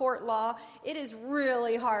court law, it is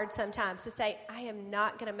really hard sometimes to say, I am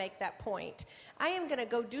not going to make that point. I am going to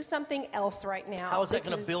go do something else right now. How is that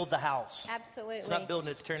going to build the house? Absolutely. It's not building,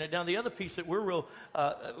 it's tearing it down. The other piece that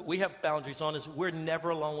we have boundaries on is we're never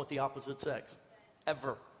alone with the opposite sex.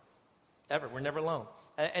 Ever. We're never alone.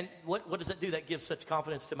 And what does that do? That gives such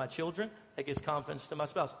confidence to my children. That gives confidence to my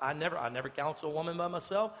spouse. I never counsel a woman by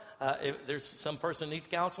myself. If there's some person needs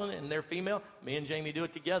counseling and they're female, me and Jamie do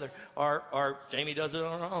it together. Or Jamie does it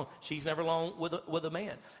on her own. She's never alone with a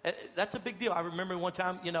man. That's a big deal. I remember one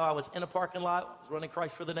time, I was in a parking lot, I was running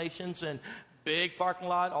Christ for the Nations, and big parking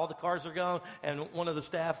lot, all the cars are gone, and one of the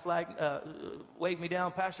staff waved me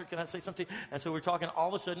down, Pastor, can I say something? And so we're talking,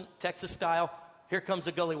 all of a sudden, Texas style, here comes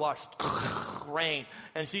the gully wash, rain.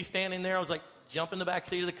 And she's standing there. I was like, jump in the back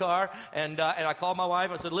seat of the car. And I called my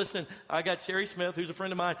wife. I said, listen, I got Sherry Smith, who's a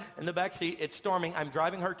friend of mine, in the back seat. It's storming. I'm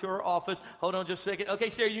driving her to her office. Hold on just a second. Okay,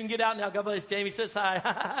 Sherry, you can get out now. God bless. Jamie says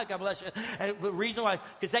hi. God bless you. And the reason why,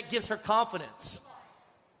 because that gives her confidence.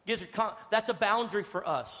 That's a boundary for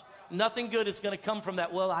us. Nothing good is going to come from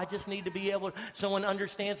that. Well, I just need to be able, someone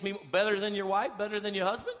understands me better than your wife, better than your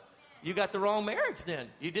husband. You got the wrong marriage then.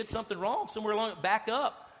 You did something wrong somewhere along. Back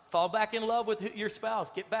up. Fall back in love with your spouse.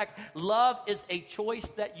 Get back. Love is a choice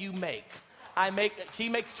that you make. She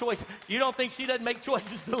makes choices. You don't think she doesn't make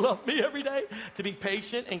choices to love me every day? To be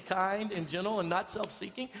patient and kind and gentle and not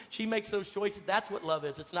self-seeking? She makes those choices. That's what love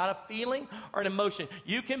is. It's not a feeling or an emotion.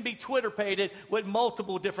 You can be Twitter-pated with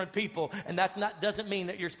multiple different people, and doesn't mean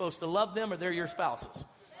that you're supposed to love them or they're your spouses.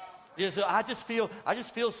 I just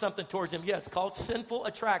feel something towards him. Yeah, it's called sinful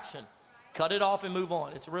attraction. Cut it off and move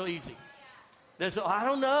on. It's real easy. I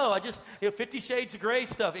don't know. 50 Shades of Grey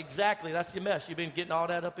stuff. Exactly. That's your mess. You've been getting all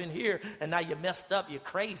that up in here, and now you messed up. You're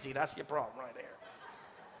crazy. That's your problem right there.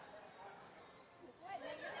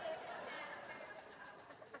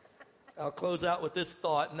 I'll close out with this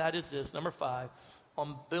thought, and that is this. Number 5,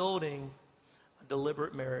 on building a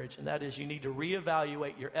deliberate marriage, and that is you need to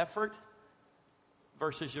reevaluate your effort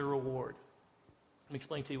versus your reward. Let me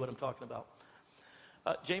explain to you what I'm talking about.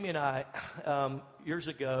 Jamie and I, years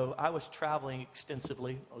ago, I was traveling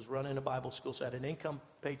extensively. I was running a Bible school, so I had an income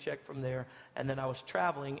paycheck from there. And then I was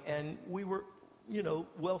traveling, and we were,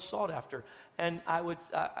 well sought after. And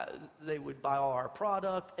they would buy all our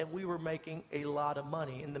product, and we were making a lot of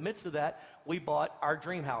money. In the midst of that, we bought our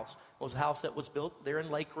dream house. It was a house that was built there in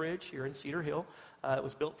Lake Ridge, here in Cedar Hill. It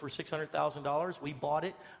was built for $600,000. We bought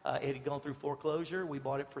it. It had gone through foreclosure. We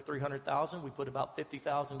bought it for $300,000. We put about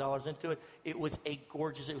 $50,000 into it. It was it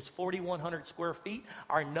was 4,100 square feet.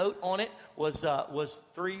 Our note on it was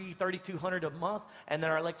 $3,200 a month, and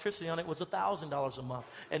then our electricity on it was $1,000 a month.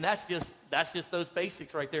 And that's just those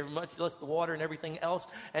basics right there, much less the water and everything else.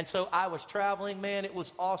 And so I was traveling, man. It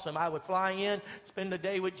was awesome. I would fly in, spend the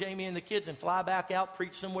day with Jamie and the kids, and fly back out,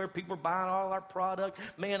 preach somewhere. People are buying all our product.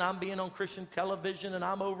 Man, I'm being on Christian television, and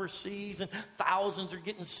I'm overseas, and thousands are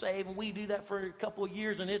getting saved, and we do that for a couple of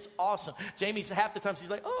years, and it's awesome. Jamie's half the time, she's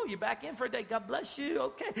like, oh, you're back in for a day. God bless you.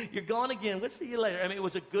 Okay, you're gone again. We'll see you later. I mean, it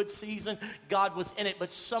was a good season. God was in it,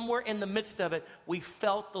 but somewhere in the midst of it, we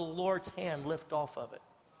felt the Lord's hand lift off of it.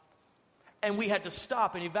 And we had to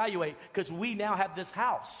stop and evaluate, because we now have this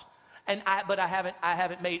house. But I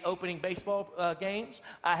haven't made opening baseball games.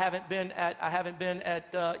 I haven't been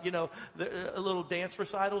at little dance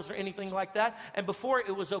recitals or anything like that. And before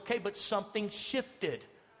it was okay, but something shifted,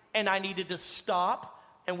 and I needed to stop.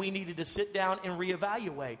 And we needed to sit down and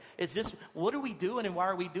reevaluate. What are we doing, and why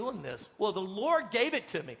are we doing this? Well, the Lord gave it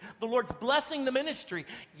to me. The Lord's blessing the ministry.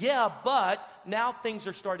 Yeah, but now things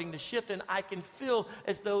are starting to shift, and I can feel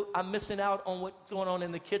as though I'm missing out on what's going on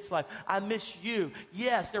in the kids' life. I miss you.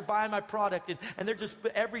 Yes, they're buying my product, and they're just,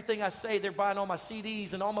 everything I say, they're buying all my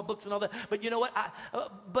CDs and all my books and all that. But you know what?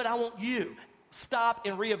 But I want you. Stop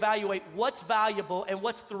and reevaluate what's valuable and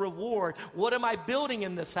what's the reward. What am I building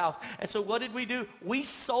in this house? And so what did we do? We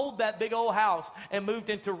sold that big old house and moved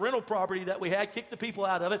into rental property that we had, kicked the people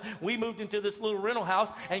out of it. We moved into this little rental house,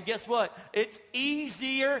 and guess what? It's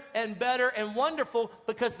easier and better and wonderful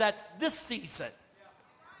because that's this season.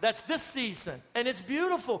 That's this season. And it's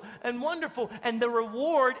beautiful and wonderful. And the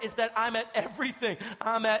reward is that I'm at everything.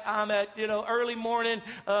 I'm at early morning,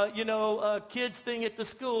 kids thing at the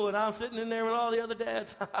school, and I'm sitting in there with all the other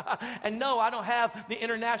dads. And no, I don't have the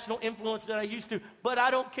international influence that I used to, but I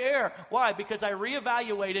don't care. Why? Because I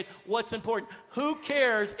reevaluated what's important. Who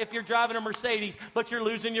cares if you're driving a Mercedes, but you're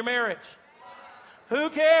losing your marriage? Who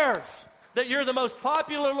cares that you're the most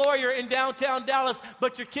popular lawyer in downtown Dallas,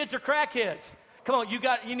 but your kids are crackheads? Come on,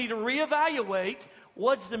 you need to reevaluate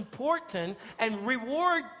what's important and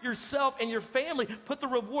reward yourself and your family. Put the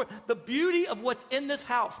reward, the beauty of what's in this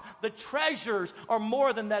house. The treasures are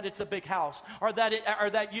more than that it's a big house, or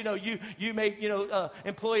that you made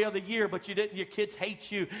employee of the year, but you didn't. Your kids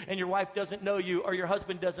hate you, and your wife doesn't know you, or your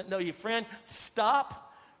husband doesn't know you. Friend, stop.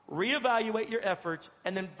 Reevaluate your efforts,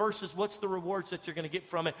 and then versus what's the rewards that you're going to get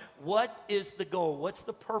from it. What is the goal? What's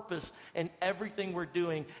the purpose in everything we're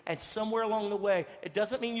doing? And somewhere along the way, it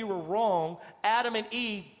doesn't mean you were wrong. Adam and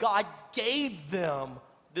Eve, God gave them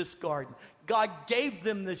this garden. God gave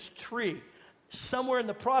them this tree. Somewhere in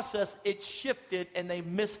the process, it shifted, and they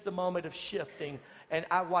missed the moment of shifting. And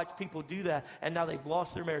I watch people do that, and now they've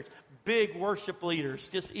lost their marriage. Big worship leaders,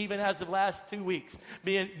 just even as of last 2 weeks,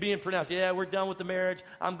 being pronounced, yeah, we're done with the marriage.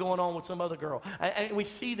 I'm going on with some other girl. And we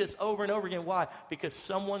see this over and over again. Why? Because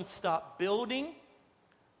someone stopped building,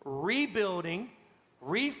 rebuilding,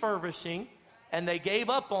 refurbishing, and they gave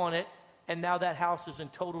up on it, and now that house is in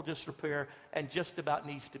total disrepair and just about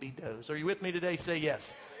needs to be dozed. Are you with me today? Say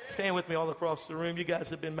yes. Stand with me all across the room. You guys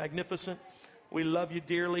have been magnificent. We love you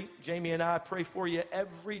dearly. Jamie and I pray for you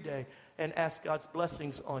every day and ask God's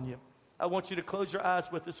blessings on you. I want you to close your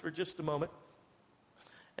eyes with us for just a moment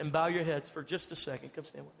and bow your heads for just a second. Come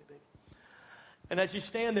stand with me, baby. And as you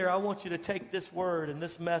stand there, I want you to take this word and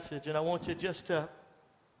this message, and I want you just to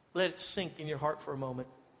let it sink in your heart for a moment.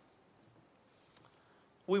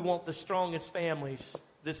 We want the strongest families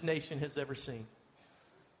this nation has ever seen.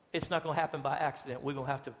 It's not going to happen by accident. We're going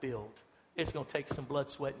to have to build. It's going to take some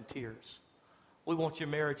blood, sweat, and tears. We want your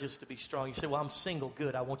marriages to be strong. You say, well, I'm single.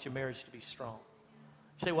 Good. I want your marriage to be strong.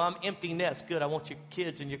 You say, well, I'm empty nest. Good. I want your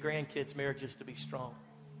kids and your grandkids' marriages to be strong.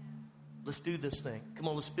 Let's do this thing. Come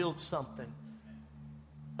on, let's build something.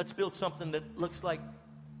 Let's build something that looks like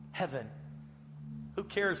heaven. Who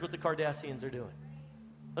cares what the Kardashians are doing?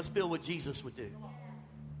 Let's build what Jesus would do.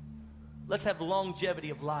 Let's have the longevity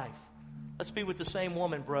of life. Let's be with the same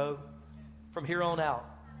woman, bro, from here on out.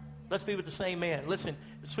 Let's be with the same man. Listen,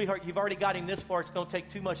 sweetheart, you've already got him this far. It's going to take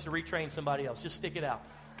too much to retrain somebody else. Just stick it out.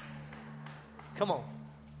 Come on.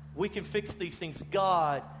 We can fix these things.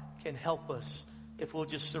 God can help us if we'll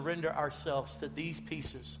just surrender ourselves to these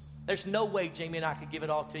pieces. There's no way Jamie and I could give it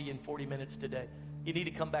all to you in 40 minutes today. You need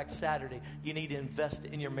to come back Saturday. You need to invest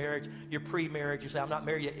in your marriage, your pre-marriage. You say, I'm not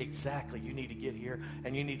married yet. Exactly. You need to get here,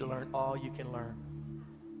 and you need to learn all you can learn.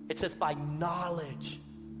 It says by knowledge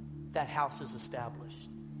that house is established.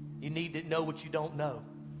 You need to know what you don't know.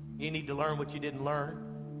 You need to learn what you didn't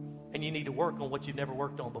learn. And you need to work on what you've never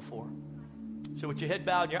worked on before. So with your head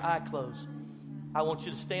bowed and your eye closed, I want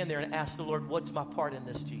you to stand there and ask the Lord, what's my part in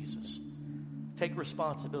this, Jesus? Take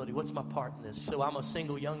responsibility. What's my part in this? So I'm a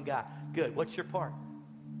single young guy. Good. What's your part?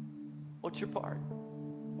 What's your part?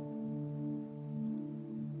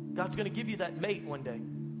 God's going to give you that mate one day.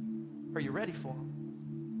 Are you ready for him?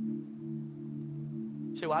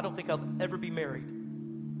 You say, well, I don't think I'll ever be married.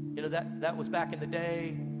 You know, that was back in the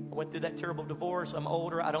day. I went through that terrible divorce. I'm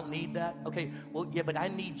older. I don't need that. Okay, well, yeah, but I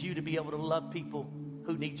need you to be able to love people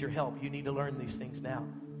who need your help. You need to learn these things now.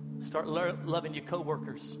 Start loving your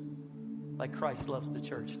coworkers like Christ loves the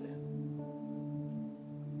church then.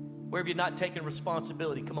 Wherever you're not taking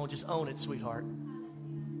responsibility, come on, just own it, sweetheart.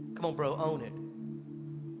 Come on, bro, own it.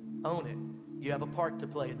 Own it. You have a part to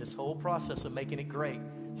play in this whole process of making it great.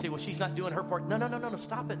 Say, well, she's not doing her part. No,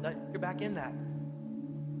 stop it. You're back in that.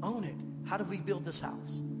 Own it. How do we build this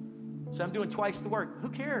house? So I'm doing twice the work. Who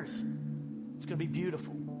cares? It's going to be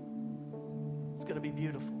beautiful. It's going to be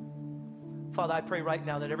beautiful. Father, I pray right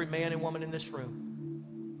now that every man and woman in this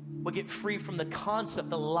room will get free from the concept,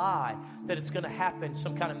 the lie, that it's going to happen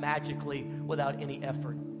some kind of magically without any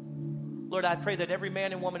effort. Lord, I pray that every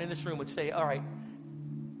man and woman in this room would say, all right,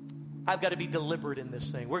 I've got to be deliberate in this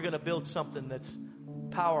thing. We're going to build something that's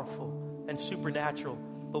powerful and supernatural,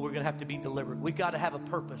 but we're going to have to be deliberate. We've got to have a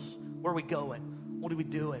purpose. Where are we going? What are we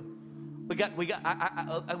doing? We got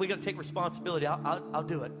to take responsibility. I'll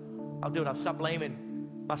do it. I'll stop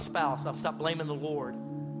blaming my spouse. I'll stop blaming the Lord.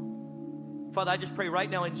 Father, I just pray right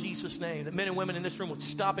now in Jesus' name that men and women in this room would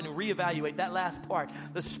stop and reevaluate that last part.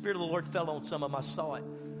 The Spirit of the Lord fell on some of them. I saw it.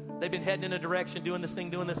 They've been heading in a direction, doing this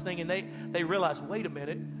thing, and they realize, wait a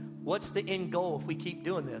minute, What's the end goal if we keep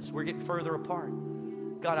doing this? We're getting further apart.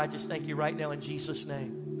 God, I just thank you right now in Jesus'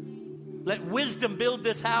 name. Let wisdom build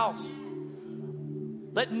this house.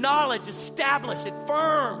 Let knowledge establish it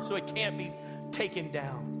firm so it can't be taken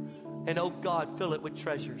down. And oh God, fill it with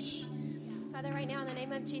treasures. Father, right now in the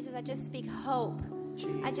name of Jesus, I just speak hope.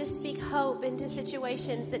 Jesus. I just speak hope into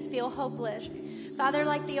situations that feel hopeless. Father,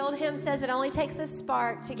 like the old hymn says, it only takes a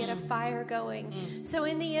spark to get a fire going. So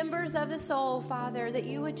in the embers of the soul, Father, that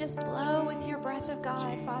you would just blow with your breath of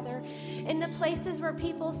God, Father. In the places where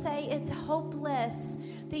people say it's hopeless,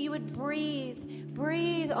 that you would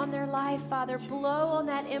breathe on their life, Father. Blow on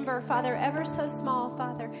that ember, Father, ever so small,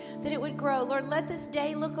 Father, that it would grow. Lord, let this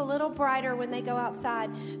day look a little brighter when they go outside.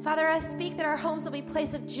 Father, I speak that our homes will be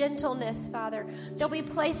places of gentleness, Father. There'll be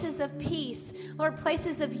places of peace. Lord,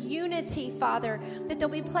 places of unity, Father. That there'll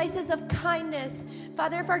be places of kindness.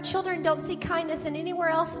 Father, if our children don't see kindness in anywhere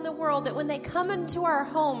else in the world, that when they come into our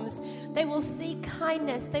homes, they will see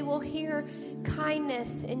kindness. They will hear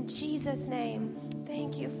kindness in Jesus' name.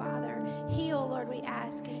 Thank you, Father. Heal, Lord, we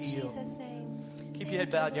ask in Jesus' name. Keep your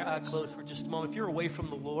head bowed and your eye closed for just a moment. If you're away from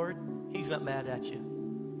the Lord, He's not mad at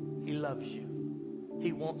you. He loves you.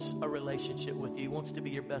 He wants a relationship with you. He wants to be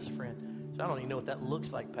your best friend. So I don't even know what that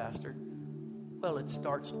looks like, Pastor. Well, it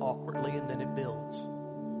starts awkwardly and then it builds.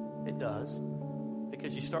 It does.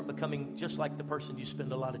 Because you start becoming just like the person you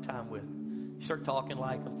spend a lot of time with. You start talking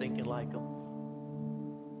like them, thinking like them.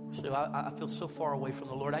 So I feel so far away from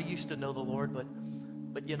the Lord. I used to know the Lord,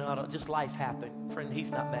 but you know, just life happened. Friend,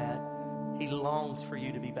 He's not mad. He longs for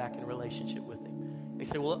you to be back in a relationship with Him. And you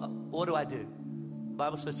say, well, what do I do? The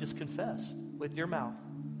Bible says just confess with your mouth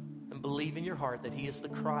and believe in your heart that He is the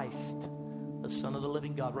Christ, the Son of the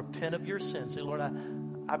living God. Repent of your sins. Say, Lord,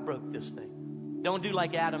 I broke this thing. Don't do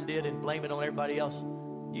like Adam did and blame it on everybody else.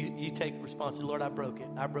 You take responsibility. Lord, I broke it.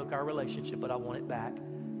 I broke our relationship, but I want it back.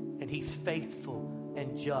 And He's faithful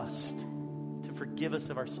and just to forgive us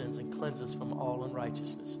of our sins and cleanse us from all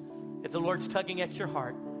unrighteousness. If the Lord's tugging at your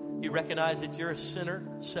heart, you recognize that you're a sinner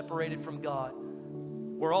separated from God.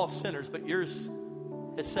 We're all sinners, but yours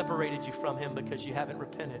has separated you from Him because you haven't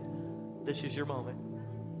repented. This is your moment.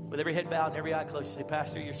 With every head bowed and every eye closed, you say,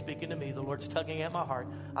 Pastor, you're speaking to me. The Lord's tugging at my heart.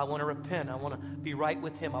 I want to repent. I want to be right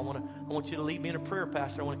with Him. I want you to lead me in a prayer,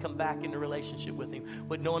 Pastor. I want to come back into relationship with Him.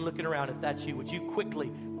 With no one looking around, if that's you, would you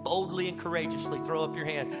quickly, boldly, and courageously throw up your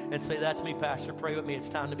hand and say, that's me, Pastor. Pray with me. It's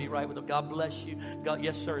time to be right with Him. God bless you. God,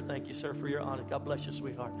 yes, sir. Thank you, sir, for your honor. God bless you,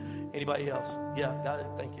 sweetheart. Anybody else? Yeah, God,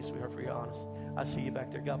 thank you, sweetheart, for your honesty. I see you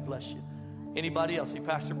back there. God bless you. Anybody else? Say,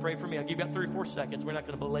 Pastor, pray for me. I'll give you about 3 or 4 seconds. We're not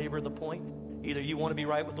going to belabor the point. Either you want to be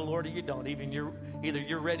right with the Lord or you don't. Either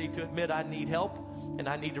you're ready to admit I need help and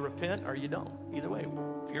I need to repent, or you don't. Either way,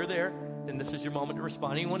 if you're there, then this is your moment to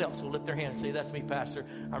respond. Anyone else will lift their hand and say, that's me, Pastor.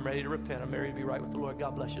 I'm ready to repent. I'm ready to be right with the Lord.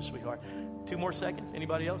 God bless you, sweetheart. 2 more seconds.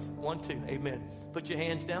 Anybody else? 1, 2. Amen. Put your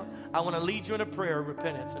hands down. I want to lead you in a prayer of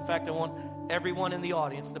repentance. In fact, I want everyone in the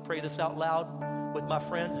audience to pray this out loud with my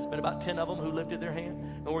friends. There's been about 10 of them who lifted their hand.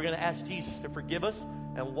 And we're going to ask Jesus to forgive us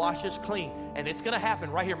and wash us clean. And it's going to happen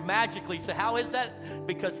right here magically. So how is that?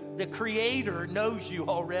 Because the Creator knows you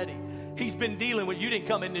already. He's been dealing with you. Didn't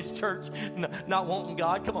come in this church not wanting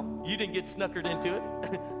God. Come on. You didn't get snuckered into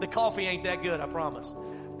it. The coffee ain't that good, I promise.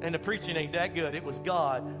 And the preaching ain't that good. It was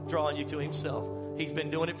God drawing you to Himself. He's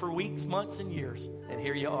been doing it for weeks, months, and years. And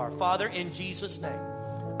here you are. Father, in Jesus' name,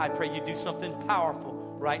 I pray you do something powerful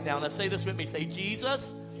right now. Now say this with me. Say,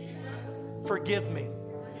 Jesus, forgive me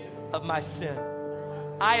of my sin.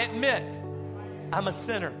 I admit I'm a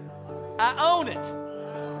sinner. I own it.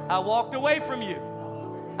 I walked away from you.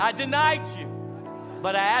 I denied you.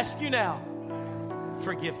 But I ask you now,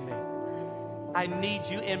 forgive me. I need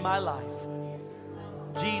you in my life.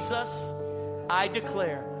 Jesus, I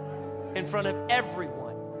declare in front of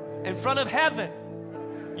everyone, in front of heaven,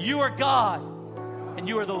 you are God and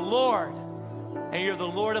you are the Lord and you're the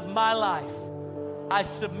Lord of my life. I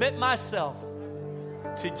submit myself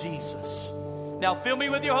to Jesus. Now fill me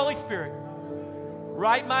with your Holy Spirit.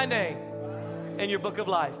 Write my name in your book of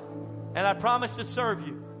life. And I promise to serve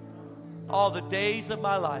you all the days of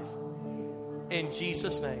my life. In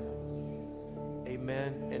Jesus' name.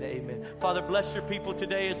 Amen and amen. Father, bless your people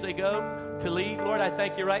today as they go to lead. Lord, I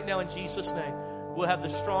thank you right now in Jesus' name. We'll have the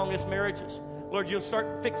strongest marriages. Lord, you'll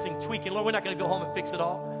start fixing, tweaking. Lord, we're not going to go home and fix it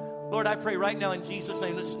all. Lord, I pray right now in Jesus'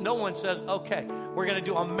 name that no one says, okay, we're going to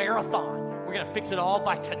do a marathon. We're going to fix it all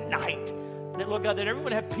by tonight. That, Lord God, that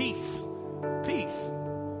everyone have peace. Peace.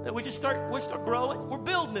 That we'll start growing. We're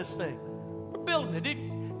building this thing. We're building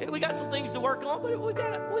it. We got some things to work on, but we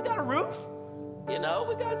got a roof. You know,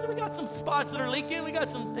 we got some spots that are leaking. We got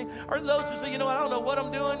some things. Or those who say, you know, I don't know what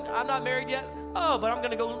I'm doing. I'm not married yet. Oh, but I'm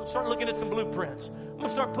going to go start looking at some blueprints. I'm going to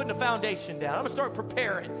start putting a foundation down. I'm going to start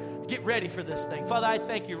preparing. Get ready for this thing. Father, I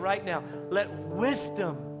thank you right now. Let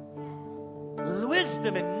wisdom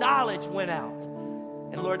and knowledge win out.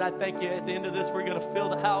 And Lord, I thank you at the end of this, we're going to fill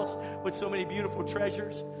the house with so many beautiful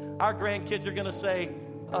treasures. Our grandkids are going to say,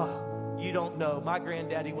 oh, you don't know. My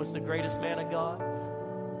granddaddy was the greatest man of God.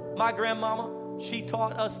 My grandmama, she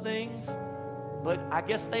taught us things, but I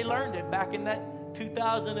guess they learned it back in that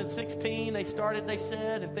 2016. They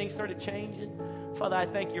said, and things started changing. Father, I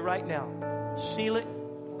thank you right now. Seal it,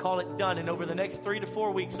 call it done. And over the next 3 to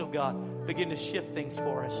 4 weeks, oh God, begin to shift things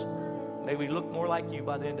for us. May we look more like you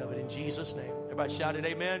by the end of it. In Jesus' name. Everybody shouted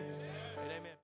amen.